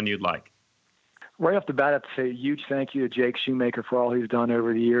anyone you'd like. Right off the bat, I have to say a huge thank you to Jake Shoemaker for all he's done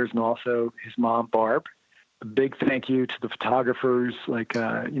over the years, and also his mom, Barb. A big thank you to the photographers like,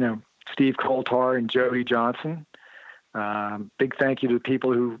 Steve Coulthard and Jody Johnson. Big thank you to the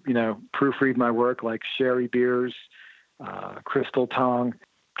people who, proofread my work like Sherry Beers, Crystal Tong,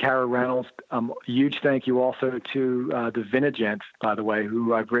 Kara Reynolds. Huge thank you also to the Vinagents, by the way,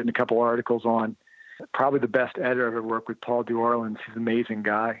 who I've written a couple articles on. Probably the best editor I've ever worked with, Paul DeOrleans. He's an amazing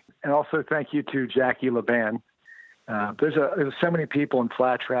guy. And also thank you to Jackie LeBan. There's so many people in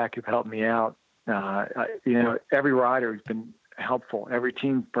flat track who've helped me out. Every rider has been helpful. Every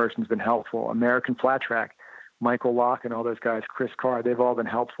team person's been helpful. American Flat Track, Michael Locke and all those guys, Chris Carr, they've all been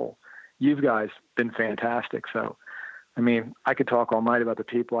helpful. You guys been fantastic. So, I could talk all night about the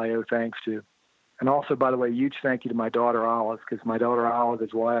people I owe thanks to. And also, by the way, huge thank you to my daughter Olive, because my daughter Olive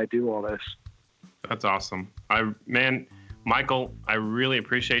is why I do all this. That's awesome. Michael, I really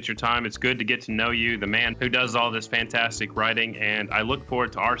appreciate your time. It's good to get to know you, the man who does all this fantastic writing, and I look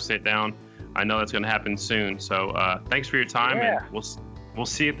forward to our sit down. I know that's going to happen soon. So thanks for your time, and we'll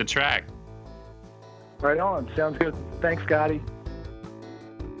see you at the track. Right on. Sounds good. Thanks, Scotty.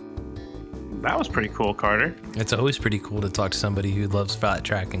 That was pretty cool, Carter. It's always pretty cool to talk to somebody who loves flat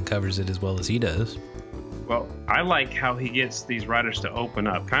track and covers it as well as he does. Well, I like how he gets these riders to open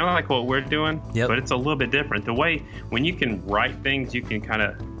up, kind of like what we're doing, but it's a little bit different. The way when you can write things, you can kind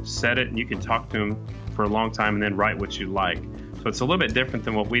of set it and you can talk to them for a long time and then write what you like. So it's a little bit different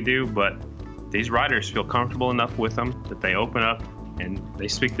than what we do, but these writers feel comfortable enough with them that they open up and they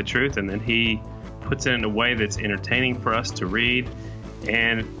speak the truth, and then he puts it in a way that's entertaining for us to read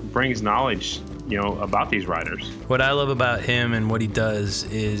and brings knowledge, about these writers. What I love about him and what he does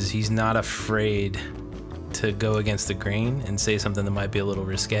is he's not afraid to go against the grain and say something that might be a little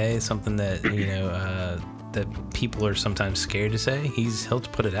risque, something that, that people are sometimes scared to say. He'll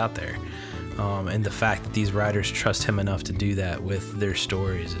put it out there. And the fact that these writers trust him enough to do that with their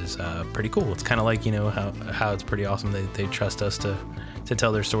stories is pretty cool. It's kind of like, how it's pretty awesome that they trust us to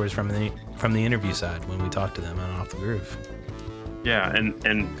tell their stories from the interview side when we talk to them on Off the Groove. Yeah,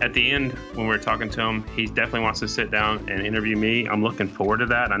 and at the end, when we're talking to him, he definitely wants to sit down and interview me. I'm looking forward to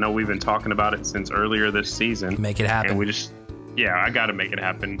that. I know we've been talking about it since earlier this season. Make it happen. And I got to make it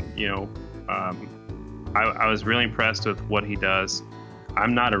happen. I was really impressed with what he does.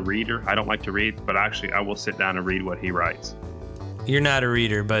 I'm not a reader. I don't like to read, but actually I will sit down and read what he writes. You're not a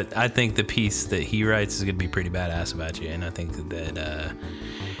reader, but I think the piece that he writes is going to be pretty badass about you. And I think that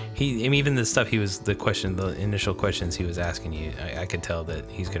even the stuff the initial questions he was asking you, I could tell that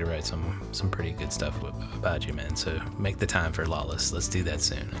he's going to write some pretty good stuff about you, man. So make the time for Lawless. Let's do that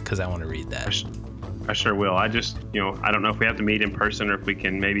soon, because I want to read that. I sure will. I just, I don't know if we have to meet in person or if we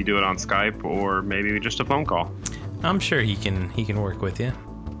can maybe do it on Skype or maybe just a phone call. I'm sure he can work with you.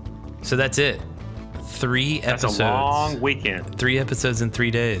 So that's it. 3 episodes. That's a long weekend. 3 episodes in 3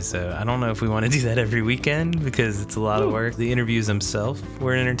 days. So I don't know if we want to do that every weekend because it's a lot of work. The interviews themselves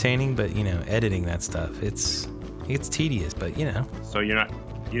were entertaining, but editing that stuff, it's tedious. But So you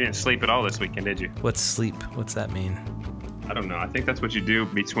didn't sleep at all this weekend, did you? What's sleep? What's that mean? I don't know. I think that's what you do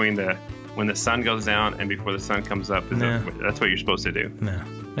between when the sun goes down and before the sun comes up. That's what you're supposed to do.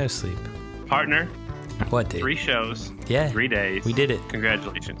 No sleep. Partner. What, dude? 3 shows. Yeah. 3 days. We did it.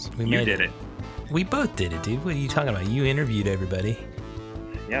 Congratulations. You did it. We both did it, dude. What are you talking about? You interviewed everybody.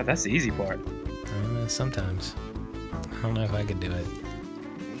 Yeah, that's the easy part. Sometimes. I don't know if I could do it.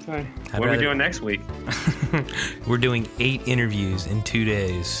 Okay. What are we doing next week? We're doing 8 interviews in 2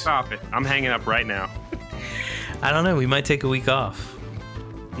 days. Stop it. I'm hanging up right now. I don't know. We might take a week off.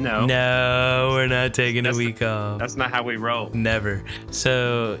 No, we're not taking a week off. That's not how we roll. Never.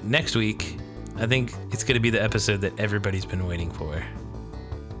 So next week, I think it's going to be the episode that everybody's been waiting for.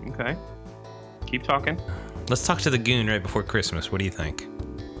 Okay. Keep talking. Let's talk to the goon right before Christmas. What do you think?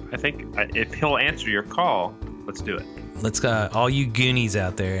 I think if he'll answer your call, let's do it. Let's all you Goonies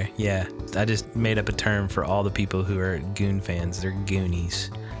out there. Yeah, I just made up a term for all the people who are Goon fans. They're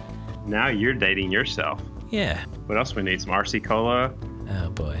Goonies. Now you're dating yourself. Yeah. What else we need? Some RC Cola. Oh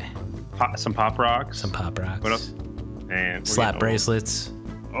boy. Some Pop Rocks. Some Pop Rocks. What else? And slap bracelets.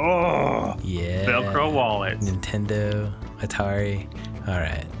 Oh. Yeah. Velcro wallets. Nintendo, Atari. All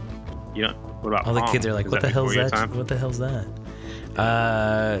right. What about all the kids are like, what the hell's that? Time? What the hell's that?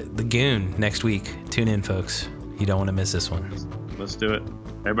 The Goon next week. Tune in, folks. You don't want to miss this one. Let's do it.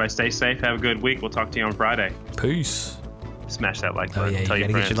 Everybody stay safe. Have a good week. We'll talk to you on Friday. Peace. Smash that like button. Oh, yeah, Tell you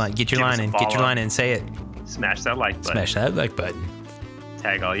your gotta friends. get your line in. Get your line in. Say it. Smash that like button. Smash that like button.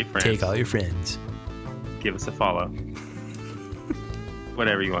 Tag all your friends. Take all your friends. Give us a follow.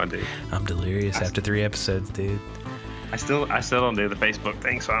 Whatever you want to do. I'm delirious after 3 episodes, dude. I still don't do the Facebook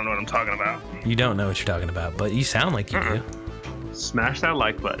thing, so I don't know what I'm talking about. You don't know what you're talking about, but you sound like you do. Smash that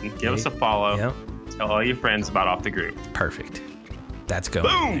like button. Give us a follow. Yep. Tell all your friends about Off the Groove. Perfect. That's going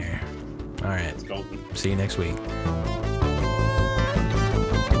Boom! there. All right. Let's go. See you next week.